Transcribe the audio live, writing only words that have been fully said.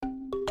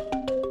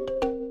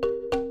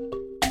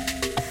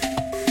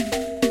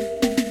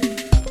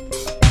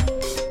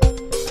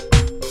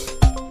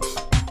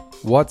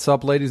What's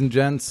up, ladies and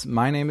gents?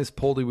 My name is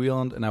Poldy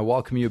Wieland, and I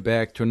welcome you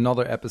back to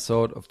another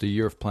episode of the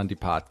Year of Plenty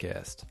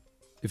podcast.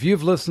 If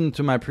you've listened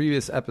to my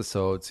previous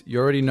episodes, you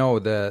already know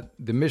that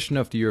the mission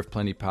of the Year of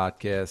Plenty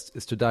podcast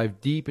is to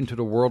dive deep into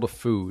the world of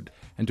food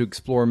and to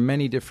explore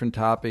many different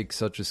topics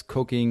such as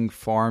cooking,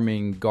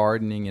 farming,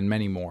 gardening, and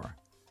many more.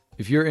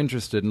 If you're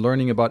interested in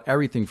learning about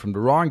everything from the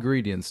raw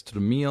ingredients to the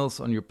meals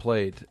on your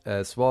plate,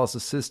 as well as the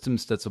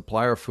systems that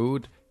supply our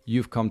food,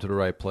 you've come to the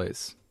right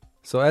place.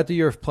 So at the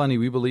Year of Plenty,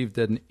 we believe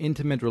that an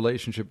intimate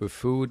relationship with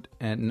food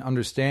and an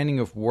understanding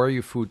of where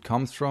your food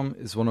comes from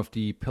is one of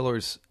the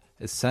pillars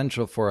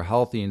essential for a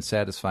healthy and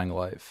satisfying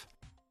life.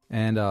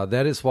 And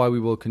that is why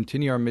we will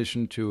continue our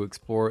mission to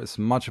explore as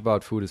much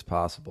about food as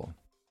possible.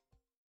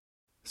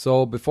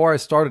 So before I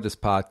started this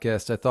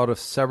podcast, I thought of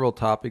several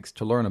topics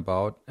to learn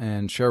about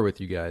and share with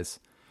you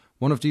guys.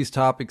 One of these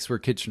topics were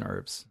kitchen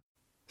herbs.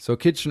 So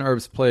kitchen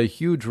herbs play a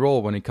huge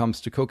role when it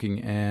comes to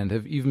cooking and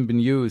have even been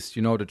used,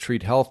 to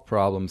treat health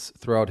problems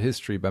throughout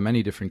history by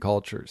many different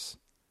cultures.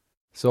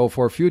 So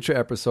for future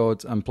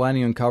episodes, I'm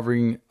planning on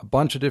covering a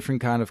bunch of different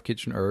kind of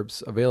kitchen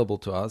herbs available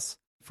to us.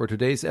 For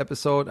today's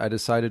episode, I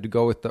decided to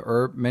go with the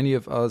herb many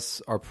of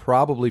us are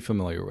probably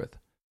familiar with.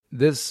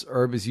 This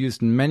herb is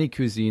used in many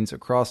cuisines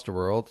across the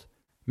world.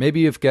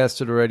 Maybe you've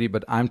guessed it already,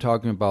 but I'm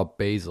talking about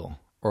basil,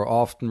 or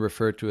often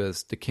referred to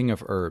as the king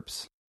of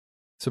herbs.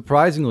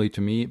 Surprisingly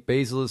to me,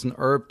 basil is an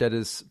herb that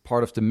is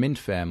part of the mint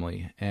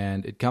family,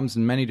 and it comes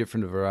in many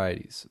different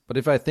varieties. But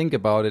if I think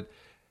about it,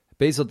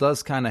 basil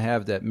does kind of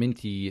have that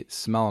minty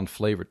smell and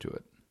flavor to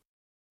it.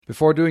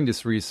 Before doing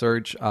this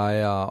research, I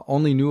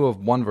only knew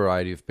of one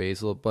variety of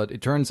basil, but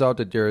it turns out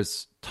that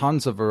there's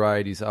tons of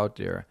varieties out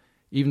there,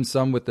 even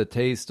some with the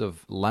taste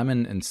of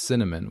lemon and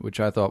cinnamon, which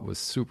I thought was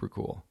super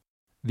cool.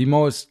 The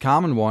most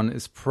common one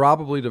is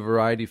probably the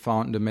variety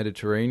found in the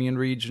Mediterranean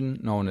region,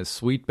 known as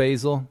sweet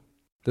basil.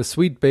 The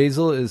sweet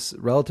basil is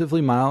relatively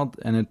mild,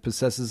 and it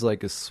possesses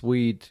like a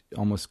sweet,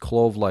 almost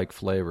clove-like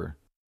flavor.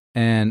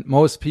 And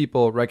most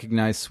people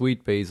recognize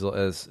sweet basil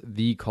as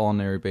the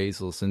culinary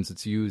basil since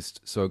it's used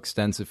so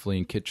extensively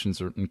in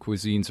kitchens and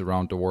cuisines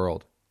around the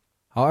world.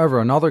 However,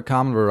 another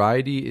common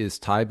variety is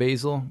Thai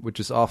basil, which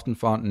is often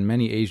found in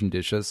many Asian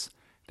dishes.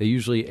 They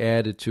usually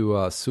add it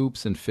to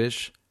soups and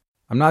fish.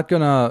 I'm not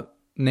going to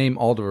name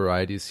all the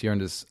varieties here in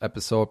this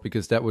episode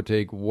because that would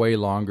take way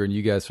longer and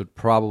you guys would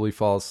probably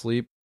fall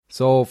asleep.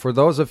 So for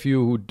those of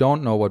you who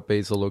don't know what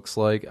basil looks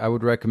like, I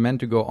would recommend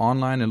to go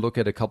online and look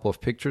at a couple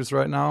of pictures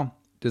right now.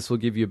 This will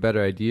give you a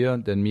better idea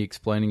than me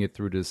explaining it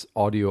through this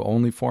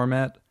audio-only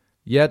format.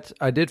 Yet,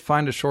 I did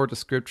find a short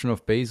description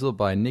of basil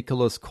by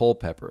Nicholas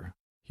Culpeper.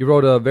 He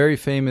wrote a very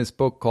famous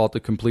book called The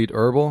Complete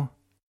Herbal,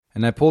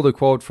 and I pulled a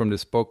quote from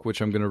this book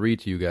which I'm going to read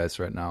to you guys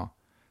right now.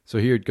 So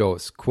here it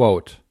goes,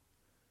 quote,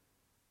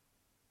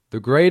 "The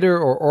greater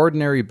or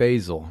ordinary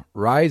basil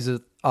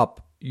riseth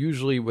up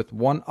usually with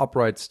one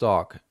upright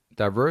stalk,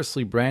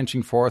 diversely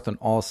branching forth on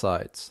all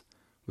sides,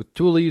 with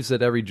two leaves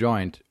at every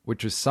joint,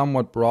 which is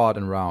somewhat broad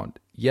and round,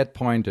 yet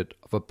pointed,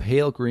 of a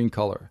pale green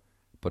color,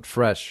 but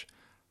fresh,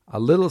 a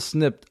little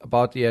snipped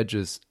about the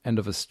edges, and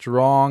of a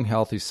strong,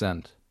 healthy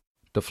scent.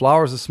 The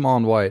flowers are small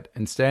and white,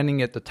 and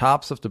standing at the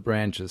tops of the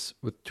branches,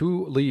 with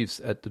two leaves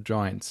at the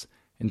joints,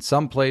 in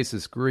some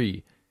places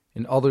green,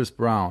 in others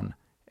brown,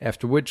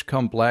 after which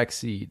come black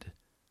seed.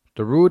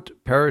 The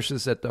root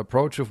perishes at the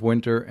approach of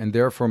winter, and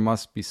therefore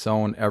must be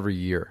sown every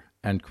year."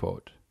 End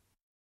quote.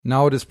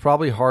 Now, it is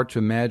probably hard to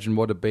imagine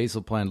what a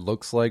basil plant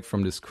looks like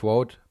from this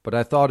quote, but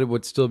I thought it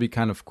would still be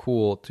kind of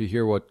cool to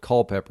hear what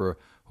Culpeper,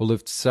 who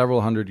lived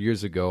several hundred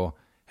years ago,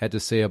 had to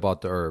say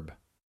about the herb.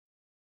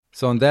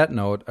 So on that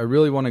note, I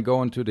really want to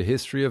go into the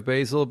history of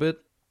basil a bit.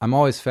 I'm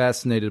always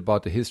fascinated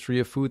about the history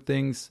of food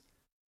things.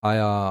 I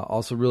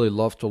also really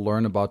love to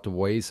learn about the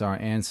ways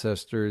our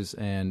ancestors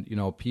and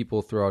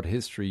people throughout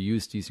history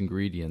used these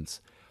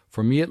ingredients.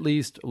 For me at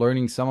least,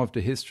 learning some of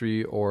the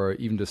history or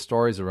even the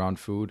stories around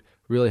food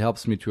really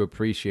helps me to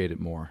appreciate it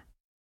more.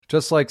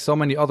 Just like so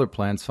many other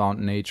plants found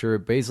in nature,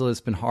 basil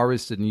has been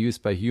harvested and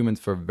used by humans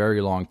for a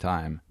very long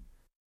time.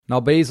 Now,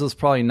 basil is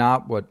probably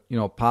not what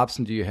pops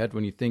into your head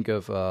when you think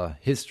of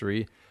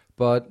history,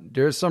 but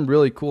there's some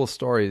really cool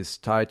stories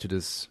tied to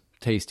this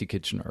tasty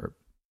kitchen herb.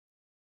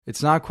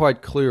 It's not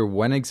quite clear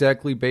when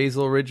exactly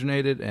basil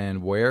originated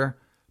and where,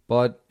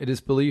 but it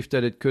is believed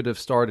that it could have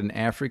started in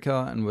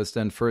Africa and was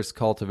then first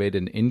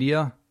cultivated in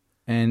India.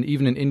 And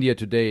even in India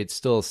today, it's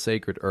still a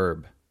sacred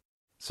herb.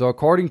 So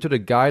according to the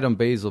Guide on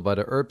Basil by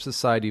the Herb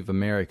Society of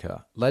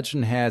America,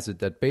 legend has it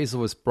that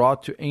basil was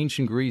brought to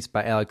ancient Greece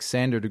by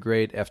Alexander the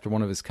Great after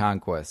one of his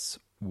conquests.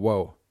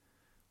 Whoa.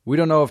 We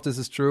don't know if this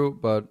is true,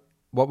 but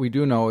what we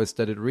do know is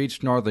that it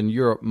reached northern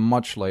Europe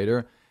much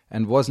later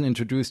and wasn't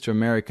introduced to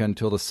America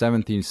until the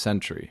 17th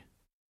century.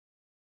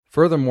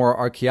 Furthermore,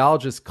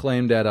 archaeologists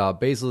claim that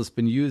basil has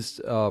been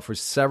used for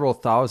several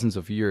thousands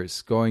of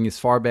years, going as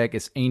far back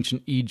as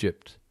ancient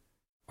Egypt.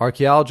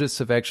 Archaeologists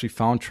have actually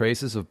found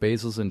traces of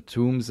basils in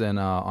tombs and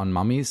on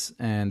mummies,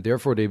 and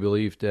therefore they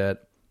believe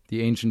that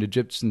the ancient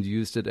Egyptians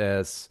used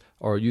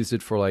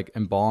it for like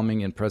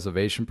embalming and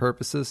preservation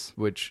purposes,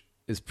 which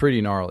is pretty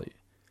gnarly.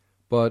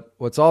 But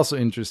what's also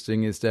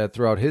interesting is that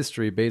throughout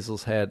history,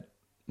 basil's had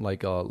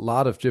like a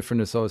lot of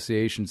different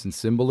associations and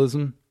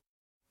symbolism.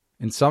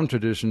 In some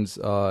traditions,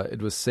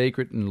 it was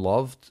sacred and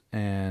loved,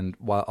 and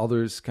while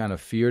others kind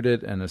of feared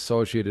it and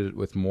associated it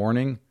with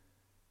mourning.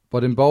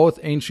 But in both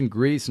ancient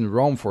Greece and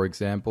Rome, for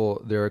example,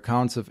 there are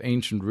accounts of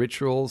ancient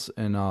rituals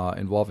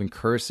involving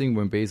cursing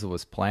when basil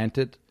was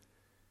planted.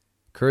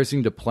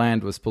 Cursing the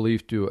plant was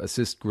believed to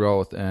assist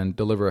growth and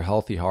deliver a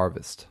healthy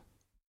harvest.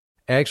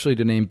 Actually,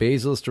 the name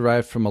basil is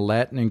derived from a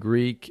Latin and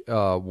Greek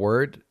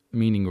word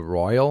meaning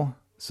royal.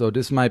 So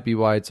this might be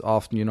why it's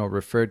often,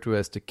 referred to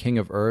as the king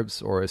of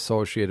herbs or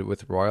associated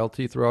with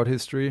royalty throughout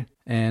history.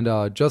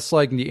 And just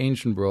like in the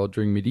ancient world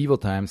during medieval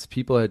times,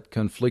 people had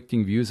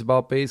conflicting views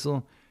about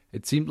basil.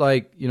 It seemed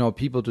like,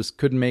 people just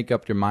couldn't make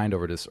up their mind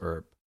over this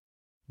herb.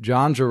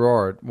 John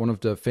Gerard, one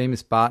of the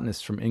famous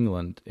botanists from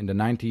England in the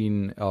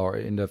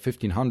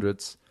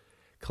 1500s,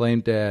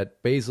 claimed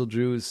that basil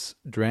juice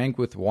drank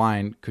with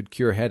wine could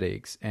cure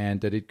headaches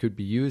and that it could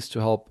be used to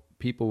help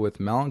people with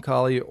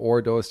melancholy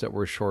or those that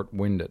were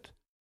short-winded.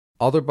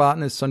 Other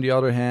botanists, on the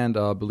other hand,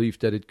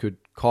 believed that it could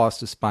cause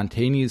the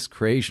spontaneous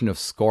creation of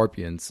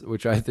scorpions,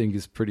 which I think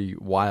is pretty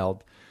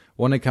wild.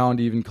 One account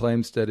even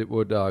claims that it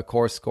would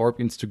cause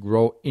scorpions to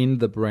grow in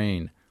the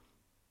brain.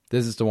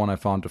 This is the one I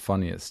found the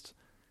funniest.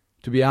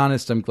 To be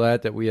honest, I'm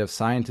glad that we have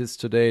scientists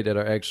today that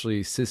are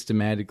actually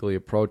systematically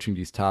approaching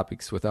these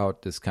topics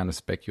without this kind of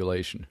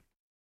speculation.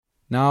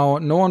 Now,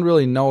 no one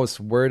really knows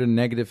where the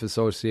negative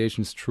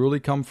associations truly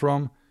come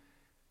from.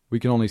 We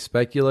can only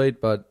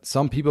speculate, but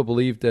some people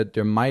believe that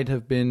there might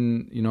have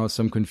been,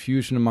 some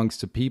confusion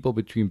amongst the people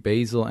between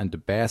basil and the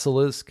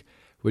basilisk,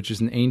 which is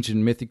an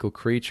ancient mythical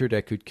creature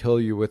that could kill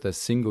you with a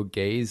single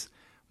gaze.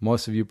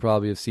 Most of you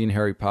probably have seen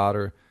Harry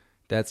Potter.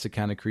 That's the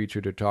kind of creature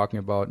they're talking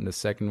about in the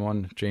second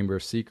one, Chamber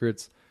of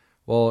Secrets.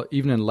 Well,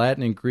 even in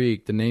Latin and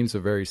Greek, the names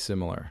are very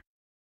similar.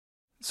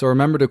 So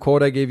remember the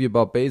quote I gave you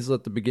about basil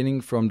at the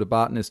beginning from the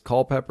botanist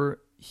Culpeper?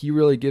 He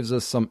really gives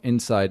us some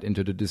insight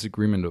into the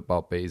disagreement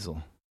about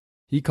basil.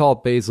 He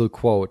called basil,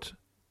 quote,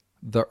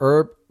 "the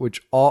herb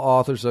which all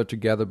authors are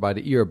together by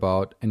the ear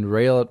about and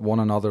rail at one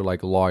another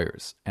like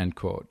lawyers," end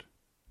quote.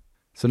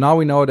 So now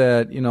we know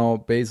that,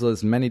 basil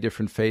has many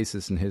different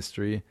faces in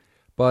history,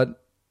 but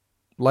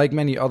like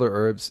many other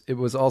herbs, it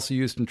was also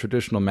used in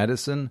traditional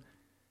medicine,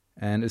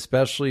 and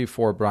especially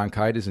for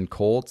bronchitis and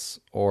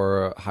colds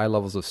or high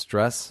levels of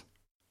stress.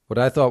 What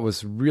I thought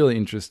was really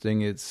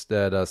interesting is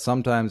that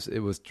sometimes it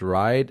was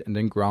dried and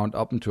then ground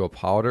up into a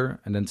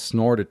powder and then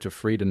snorted to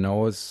free the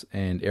nose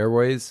and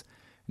airways.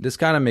 This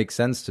kind of makes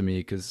sense to me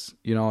because,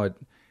 it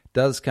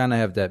does kind of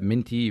have that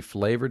minty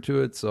flavor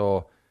to it.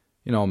 So,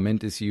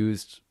 mint is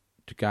used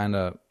to kind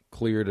of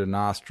clear the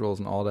nostrils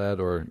and all that,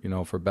 or,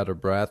 for better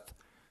breath.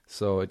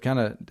 So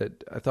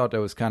I thought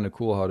that was kind of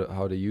cool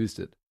how they used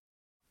it.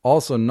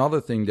 Also,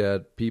 another thing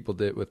that people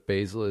did with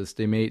basil is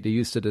they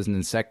used it as an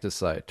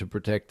insecticide to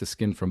protect the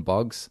skin from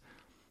bugs.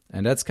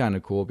 And that's kind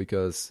of cool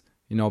because,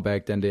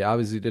 back then they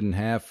obviously didn't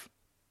have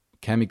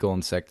chemical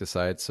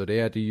insecticides, so they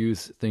had to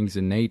use things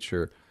in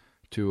nature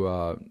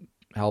to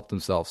help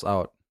themselves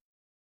out.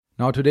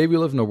 Now, today we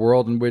live in a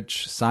world in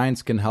which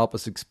science can help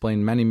us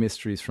explain many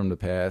mysteries from the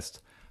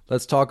past.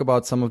 Let's talk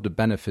about some of the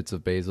benefits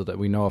of basil that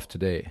we know of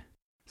today.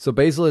 So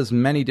basil has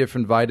many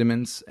different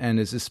vitamins and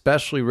is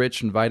especially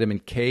rich in vitamin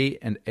K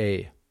and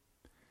A.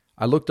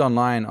 I looked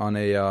online on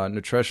a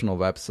nutritional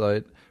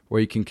website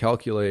where you can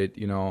calculate,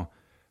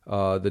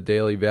 the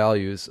daily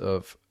values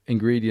of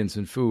ingredients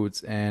in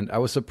foods, and I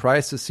was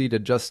surprised to see that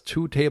just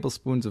 2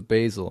 tablespoons of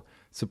basil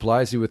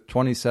supplies you with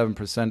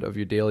 27% of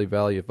your daily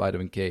value of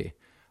vitamin K.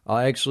 I'll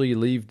actually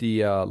leave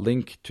the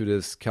link to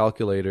this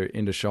calculator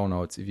in the show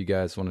notes if you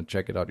guys want to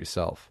check it out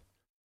yourself.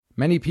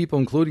 Many people,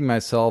 including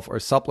myself, are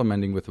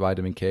supplementing with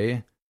vitamin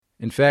K.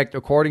 In fact,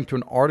 according to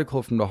an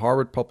article from the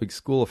Harvard Public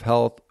School of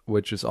Health,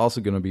 which is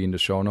also going to be in the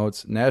show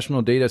notes,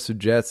 national data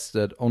suggests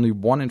that only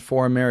 1 in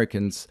 4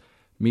 Americans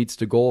meets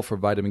the goal for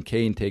vitamin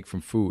K intake from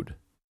food.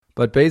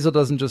 But basil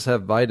doesn't just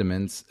have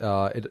vitamins.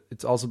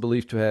 It's also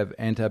believed to have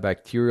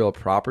antibacterial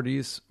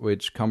properties,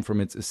 which come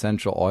from its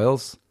essential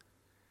oils.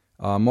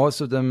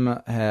 Most of them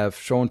have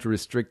shown to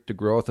restrict the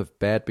growth of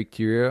bad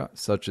bacteria,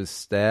 such as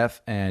staph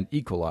and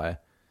E. coli.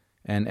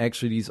 And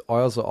actually, these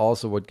oils are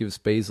also what gives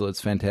basil its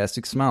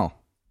fantastic smell.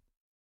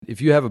 If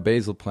you have a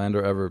basil plant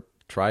or ever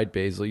tried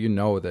basil, you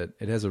know that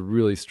it has a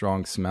really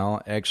strong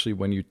smell. Actually,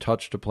 when you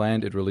touch the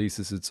plant, it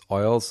releases its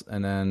oils,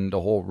 and then the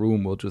whole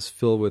room will just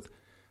fill with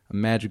a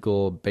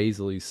magical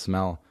basil-y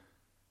smell.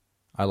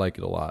 I like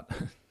it a lot.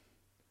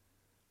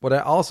 What I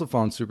also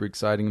found super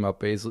exciting about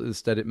basil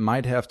is that it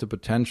might have the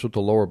potential to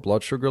lower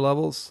blood sugar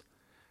levels.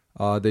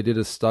 They did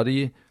a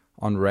study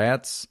on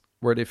rats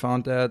where they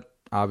found that.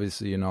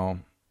 Obviously,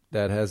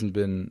 that hasn't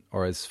been,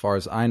 or as far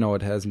as I know,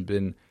 it hasn't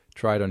been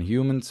tried on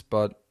humans,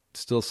 but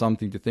still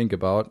something to think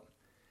about.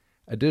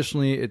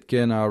 Additionally, it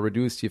can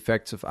reduce the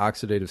effects of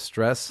oxidative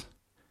stress.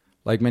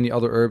 Like many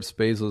other herbs,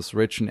 basil is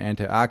rich in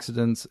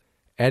antioxidants.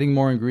 Adding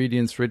more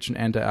ingredients rich in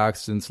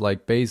antioxidants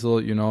like basil,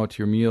 to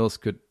your meals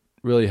could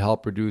really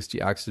help reduce the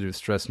oxidative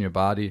stress in your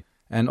body.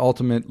 and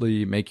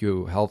ultimately make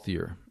you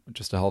healthier,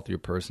 just a healthier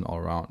person all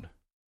around.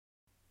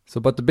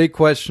 But the big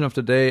question of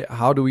the day,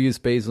 how do we use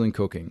basil in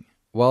cooking?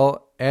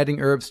 Well, adding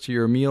herbs to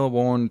your meal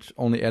won't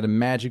only add a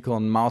magical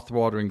and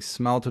mouth-watering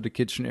smell to the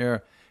kitchen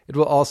air, it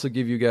will also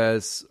give you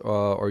guys,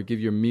 or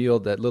give your meal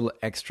that little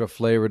extra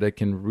flavor that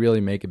can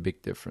really make a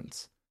big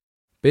difference.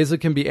 Basil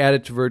can be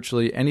added to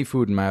virtually any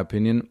food in my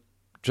opinion.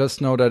 Just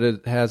know that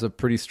it has a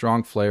pretty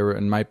strong flavor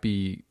and might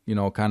be,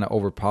 kind of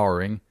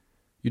overpowering.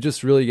 You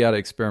just really got to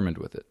experiment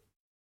with it.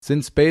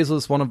 Since basil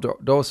is one of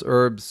those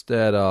herbs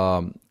that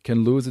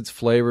can lose its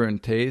flavor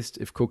and taste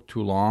if cooked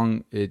too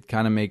long, it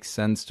kind of makes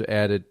sense to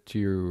add it to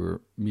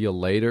your meal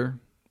later,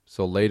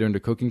 so later in the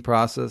cooking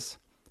process.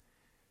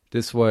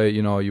 This way,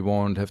 you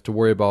won't have to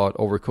worry about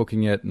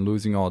overcooking it and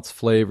losing all its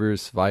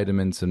flavors,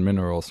 vitamins, and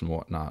minerals and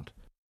whatnot.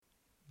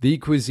 The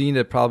cuisine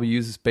that probably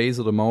uses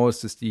basil the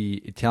most is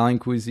the Italian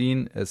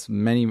cuisine, as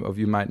many of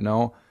you might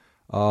know.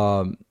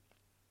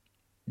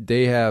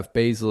 They have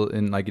basil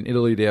in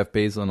Italy, they have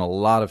basil in a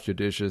lot of their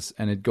dishes,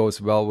 and it goes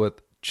well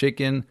with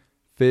chicken,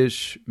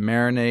 fish,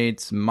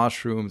 marinades,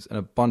 mushrooms, and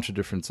a bunch of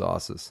different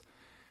sauces.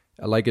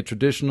 Like a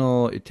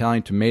traditional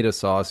Italian tomato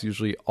sauce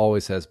usually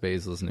always has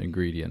basil as an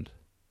ingredient.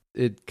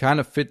 It kind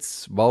of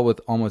fits well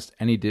with almost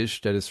any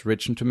dish that is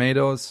rich in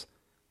tomatoes.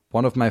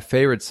 One of my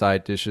favorite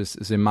side dishes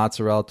is a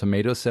mozzarella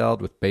tomato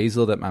salad with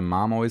basil that my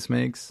mom always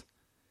makes.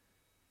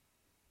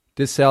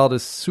 This salad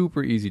is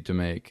super easy to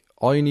make.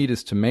 All you need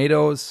is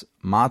tomatoes,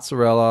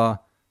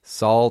 mozzarella,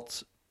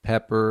 salt,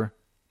 pepper,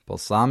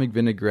 balsamic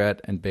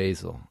vinaigrette, and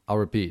basil. I'll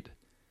repeat.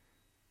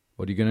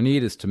 What you're going to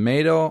need is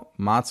tomato,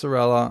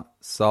 mozzarella,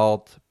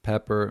 salt,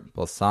 pepper,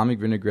 balsamic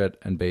vinaigrette,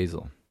 and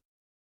basil.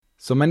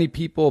 So many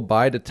people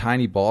buy the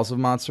tiny balls of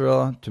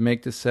mozzarella to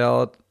make this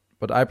salad,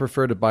 but I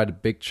prefer to buy the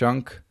big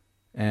chunk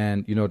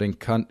and, then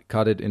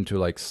cut it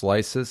into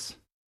slices.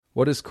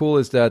 What is cool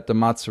is that the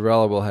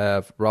mozzarella will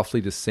have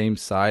roughly the same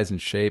size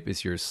and shape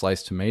as your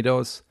sliced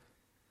tomatoes.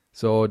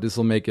 So this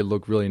will make it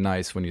look really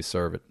nice when you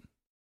serve it.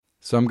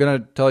 So I'm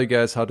going to tell you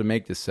guys how to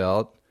make this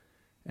salad.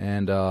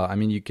 And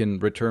you can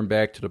return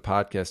back to the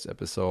podcast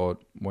episode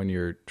when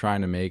you're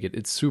trying to make it.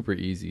 It's super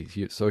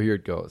easy. So here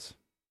it goes.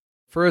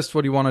 First,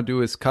 what you want to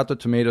do is cut the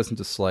tomatoes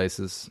into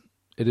slices.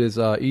 It is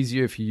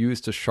easier if you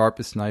use the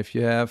sharpest knife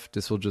you have.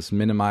 This will just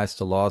minimize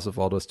the loss of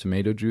all those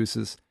tomato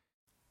juices.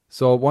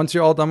 So once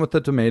you're all done with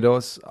the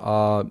tomatoes,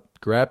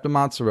 grab the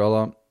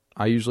mozzarella.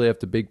 I usually have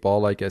the big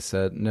ball, like I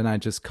said, and then I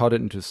just cut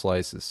it into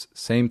slices.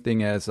 Same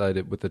thing as I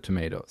did with the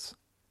tomatoes.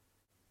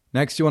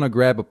 Next, you want to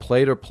grab a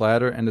plate or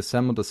platter and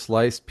assemble the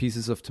sliced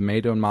pieces of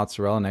tomato and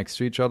mozzarella next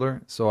to each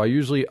other. So I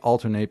usually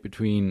alternate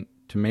between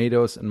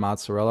tomatoes and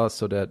mozzarella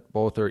so that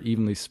both are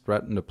evenly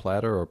spread in the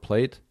platter or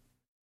plate.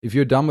 If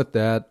you're done with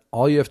that,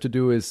 all you have to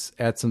do is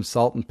add some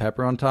salt and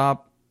pepper on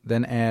top,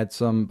 then add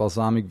some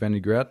balsamic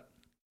vinaigrette.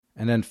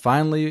 And then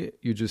finally,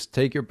 you just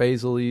take your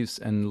basil leaves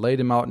and lay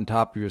them out on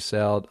top of your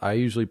salad. I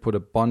usually put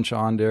a bunch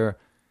on there,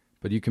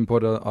 but you can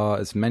put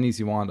as many as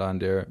you want on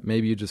there.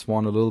 Maybe you just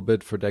want a little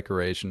bit for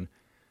decoration.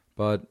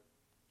 But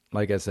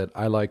like I said,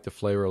 I like the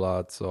flavor a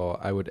lot, so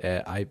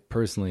I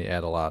personally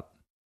add a lot.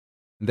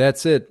 And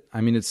that's it.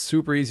 It's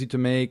super easy to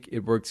make.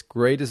 It works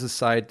great as a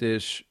side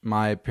dish.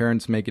 My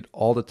parents make it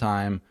all the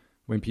time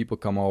when people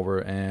come over,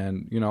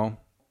 and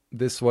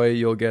this way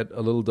you'll get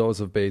a little dose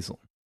of basil.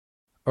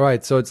 All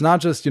right, so it's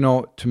not just,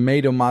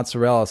 tomato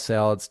mozzarella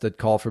salads that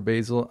call for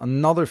basil.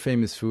 Another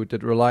famous food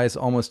that relies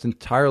almost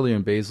entirely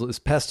on basil is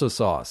pesto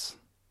sauce.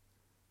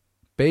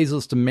 Basil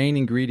is the main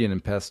ingredient in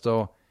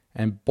pesto,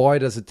 and boy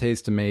does it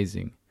taste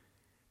amazing.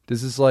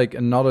 This is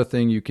another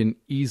thing you can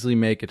easily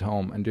make at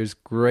home, and there's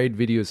great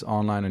videos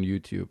online on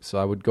YouTube. So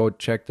I would go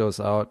check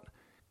those out,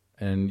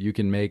 and you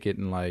can make it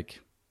in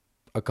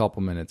a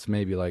couple minutes,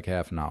 maybe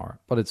half an hour,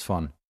 but it's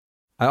fun.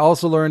 I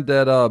also learned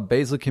that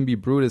basil can be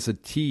brewed as a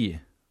tea,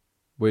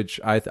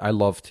 which I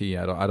love tea.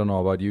 I don't know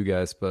about you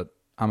guys, but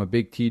I'm a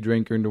big tea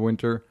drinker in the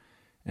winter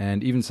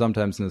and even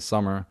sometimes in the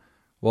summer.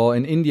 Well,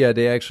 in India,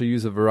 they actually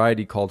use a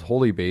variety called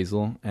holy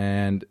basil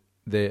and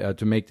they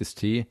to make this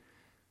tea.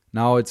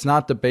 Now, it's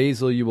not the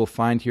basil you will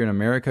find here in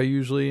America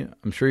usually.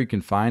 I'm sure you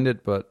can find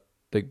it, but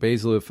the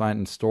basil you find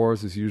in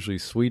stores is usually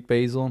sweet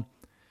basil.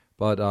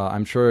 But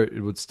I'm sure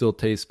it would still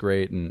taste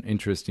great and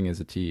interesting as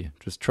a tea.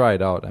 Just try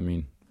it out.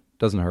 It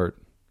doesn't hurt.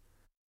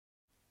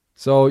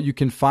 So you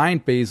can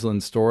find basil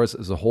in stores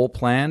as a whole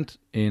plant,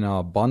 in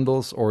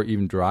bundles, or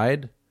even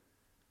dried.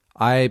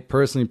 I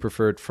personally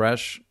prefer it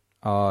fresh.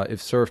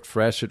 If served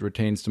fresh, it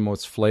retains the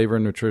most flavor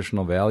and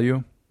nutritional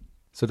value.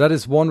 So that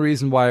is one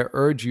reason why I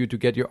urge you to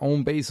get your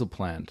own basil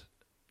plant.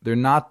 They're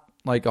not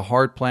a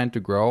hard plant to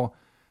grow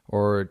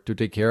or to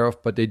take care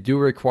of, but they do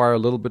require a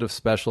little bit of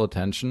special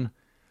attention.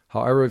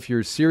 However, if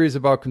you're serious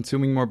about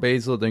consuming more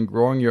basil, then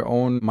growing your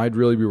own might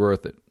really be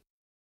worth it.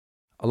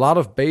 A lot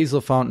of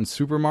basil found in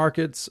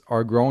supermarkets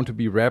are grown to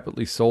be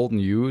rapidly sold and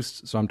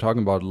used, so I'm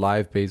talking about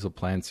live basil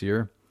plants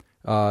here.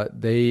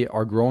 They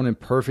are grown in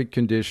perfect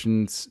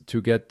conditions to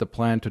get the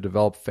plant to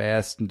develop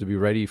fast and to be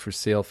ready for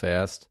sale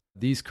fast.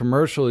 These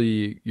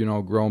commercially,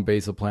 grown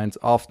basil plants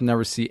often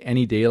never see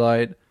any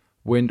daylight,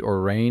 wind,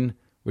 or rain,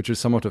 which are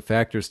some of the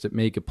factors that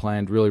make a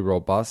plant really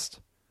robust.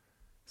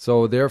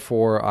 So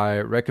therefore, I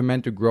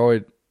recommend to grow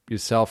it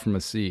yourself from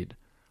a seed.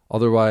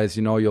 Otherwise,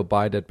 you'll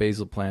buy that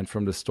basil plant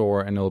from the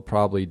store and it'll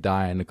probably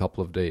die in a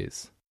couple of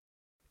days.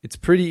 It's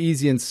pretty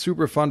easy and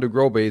super fun to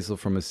grow basil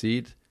from a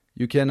seed.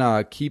 You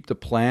can keep the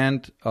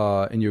plant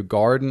in your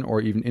garden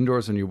or even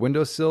indoors on your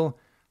windowsill.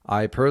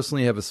 I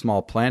personally have a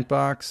small plant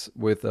box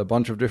with a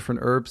bunch of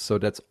different herbs, so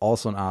that's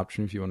also an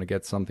option if you want to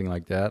get something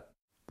like that.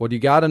 What you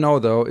gotta know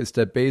though is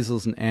that basil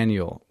is an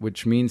annual,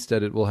 which means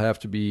that it will have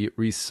to be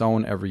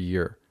resown every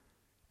year.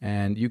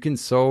 And you can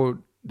sow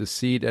the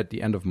seed at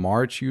the end of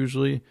March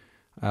usually.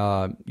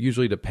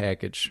 Usually the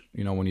package,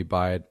 when you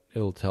buy it,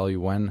 it'll tell you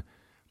when.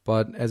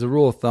 But as a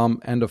rule of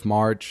thumb, end of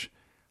March,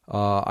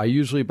 I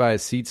usually buy a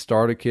seed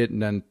starter kit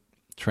and then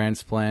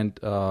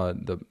transplant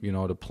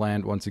the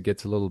plant once it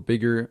gets a little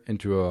bigger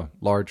into a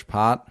large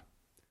pot.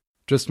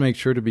 Just make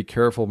sure to be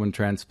careful when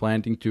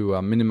transplanting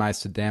to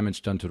minimize the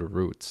damage done to the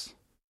roots.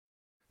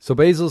 So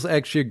basil is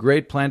actually a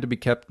great plant to be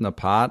kept in a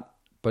pot,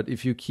 but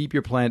if you keep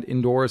your plant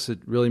indoors, it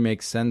really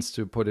makes sense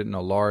to put it in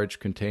a large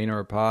container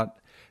or pot.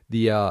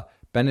 The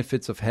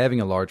benefits of having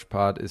a large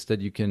pot is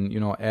that you can,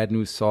 add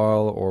new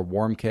soil or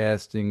worm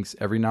castings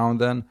every now and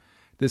then.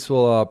 This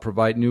will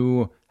provide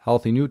new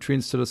healthy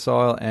nutrients to the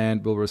soil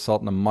and will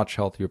result in a much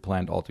healthier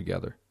plant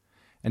altogether.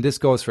 And this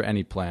goes for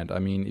any plant. I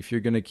mean, if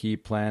you're going to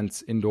keep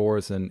plants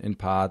indoors and in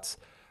pots,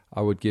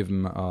 I would give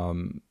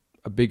them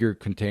a bigger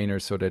container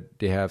so that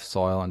they have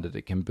soil and that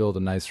they can build a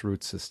nice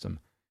root system.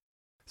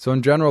 So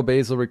in general,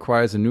 basil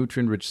requires a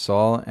nutrient-rich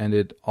soil, and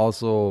it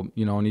also,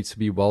 needs to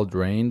be well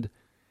drained.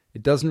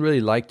 It doesn't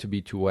really like to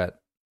be too wet.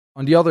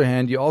 On the other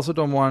hand, you also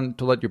don't want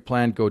to let your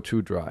plant go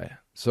too dry.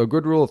 So a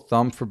good rule of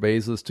thumb for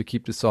basil is to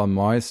keep the soil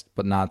moist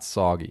but not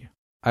soggy.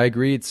 I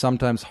agree it's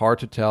sometimes hard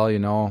to tell,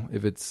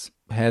 if it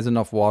has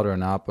enough water or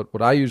not, but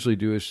what I usually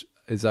do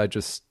is I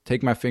just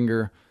take my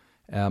finger,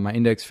 my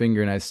index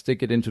finger, and I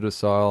stick it into the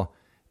soil,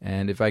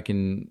 and if I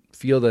can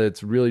feel that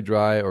it's really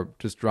dry or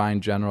just dry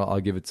in general,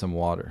 I'll give it some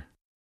water.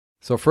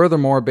 So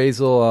furthermore,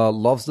 basil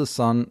loves the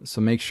sun, so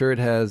make sure it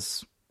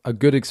has a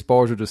good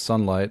exposure to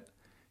sunlight,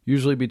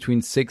 usually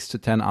between 6 to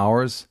 10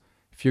 hours.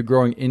 If you're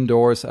growing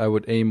indoors, I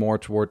would aim more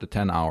toward the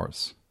 10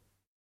 hours.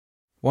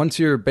 Once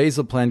your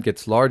basil plant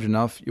gets large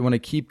enough, you want to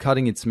keep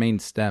cutting its main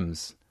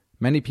stems.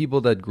 Many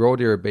people that grow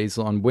their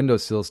basil on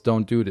windowsills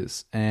don't do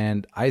this,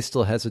 and I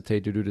still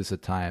hesitate to do this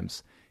at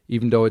times,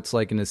 even though it's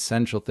like an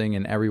essential thing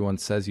and everyone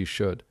says you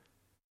should.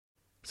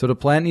 So the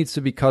plant needs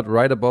to be cut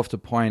right above the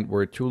point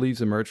where two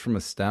leaves emerge from a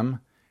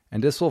stem,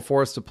 and this will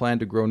force the plant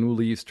to grow new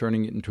leaves,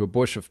 turning it into a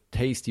bush of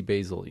tasty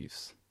basil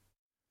leaves.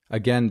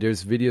 Again,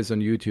 there's videos on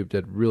YouTube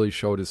that really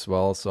show this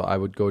well, so I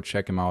would go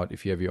check them out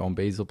if you have your own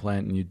basil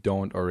plant and you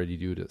don't already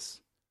do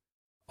this.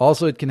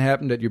 Also, it can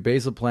happen that your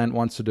basil plant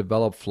wants to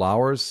develop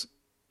flowers.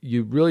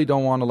 You really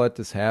don't want to let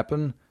this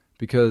happen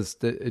because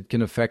it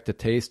can affect the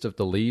taste of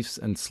the leaves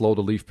and slow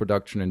the leaf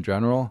production in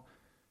general.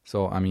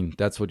 So,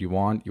 that's what you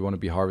want. You want to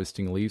be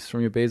harvesting leaves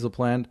from your basil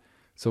plant.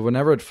 So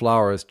whenever it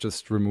flowers,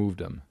 just remove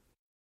them.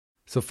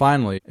 So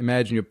finally,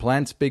 imagine your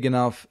plant's big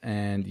enough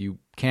and you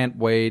can't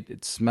wait.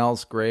 It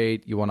smells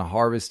great. You want to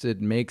harvest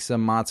it, make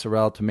some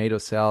mozzarella tomato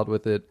salad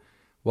with it.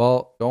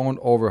 Well, don't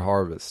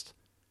over-harvest.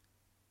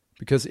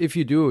 Because if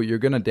you do, you're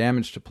going to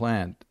damage the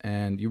plant,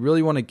 and you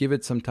really want to give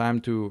it some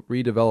time to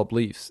redevelop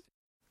leaves.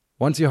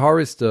 Once you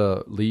harvest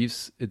the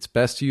leaves, it's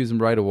best to use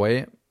them right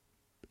away.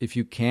 If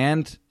you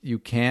can't, you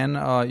can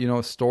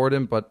store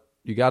them, but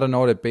you got to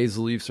know that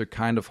basil leaves are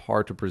kind of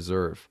hard to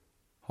preserve.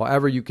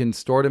 However, you can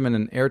store them in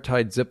an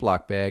airtight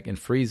Ziploc bag and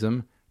freeze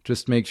them.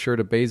 Just make sure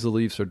the basil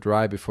leaves are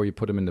dry before you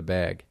put them in the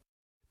bag.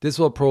 This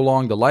will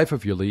prolong the life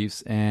of your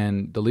leaves,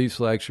 and the leaves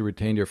will actually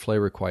retain their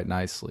flavor quite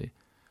nicely.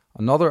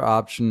 Another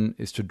option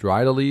is to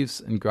dry the leaves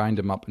and grind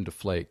them up into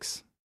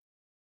flakes.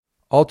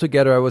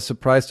 Altogether, I was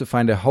surprised to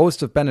find a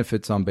host of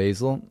benefits on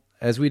basil.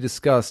 As we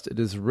discussed, it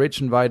is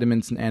rich in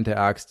vitamins and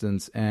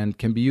antioxidants and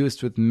can be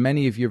used with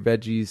many of your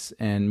veggies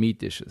and meat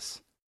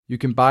dishes. You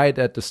can buy it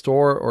at the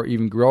store or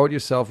even grow it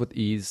yourself with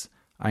ease.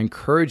 I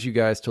encourage you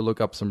guys to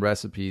look up some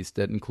recipes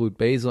that include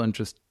basil and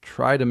just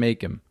try to make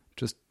them.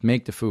 Just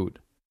make the food.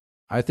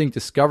 I think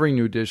discovering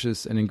new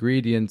dishes and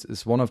ingredients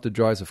is one of the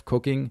joys of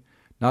cooking.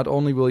 Not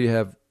only will you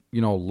have,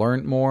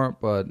 learned more,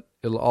 but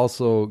it'll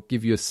also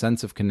give you a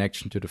sense of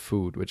connection to the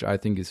food, which I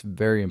think is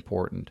very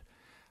important.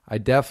 I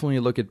definitely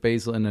look at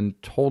basil in a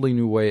totally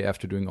new way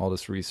after doing all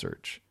this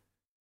research.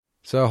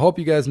 So I hope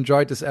you guys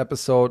enjoyed this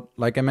episode.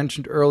 Like I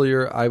mentioned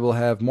earlier, I will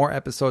have more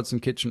episodes on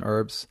kitchen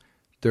herbs.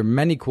 There are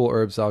many cool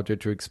herbs out there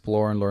to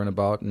explore and learn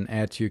about and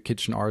add to your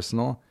kitchen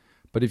arsenal.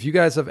 But if you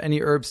guys have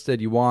any herbs that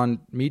you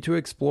want me to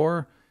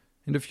explore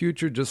in the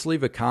future, just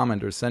leave a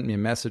comment or send me a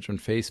message on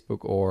Facebook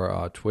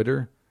or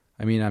Twitter.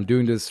 I'm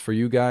doing this for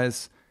you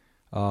guys.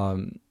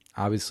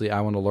 Obviously,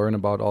 I want to learn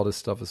about all this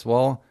stuff as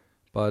well,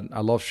 but I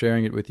love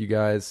sharing it with you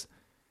guys.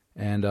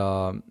 And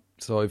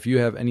so if you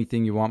have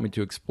anything you want me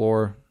to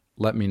explore,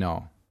 let me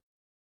know.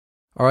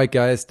 All right,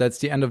 guys, that's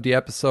the end of the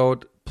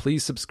episode.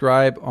 Please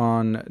subscribe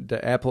on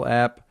the Apple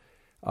app.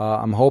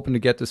 I'm hoping to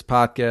get this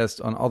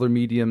podcast on other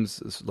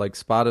mediums like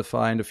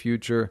Spotify in the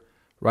future.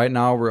 Right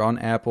now, we're on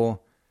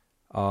Apple.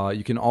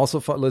 You can also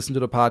listen to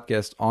the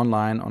podcast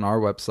online on our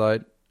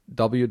website,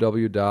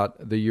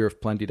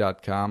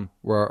 www.theyearofplenty.com,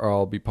 where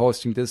I'll be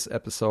posting this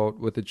episode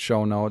with its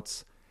show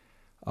notes.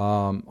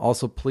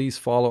 Also, please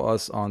follow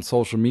us on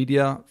social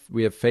media.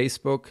 We have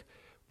Facebook.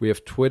 We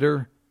have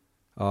Twitter.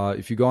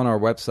 If you go on our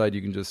website,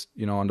 you can just,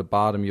 on the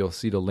bottom, you'll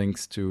see the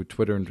links to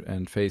Twitter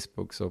and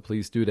Facebook. So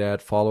please do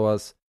that. Follow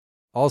us.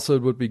 Also,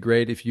 it would be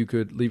great if you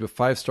could leave a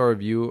 5-star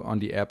review on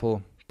the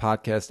Apple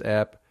Podcast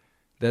app.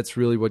 That's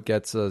really what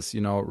gets us,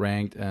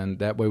 ranked, and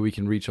that way we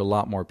can reach a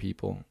lot more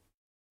people.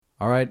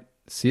 All right,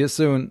 see you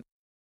soon.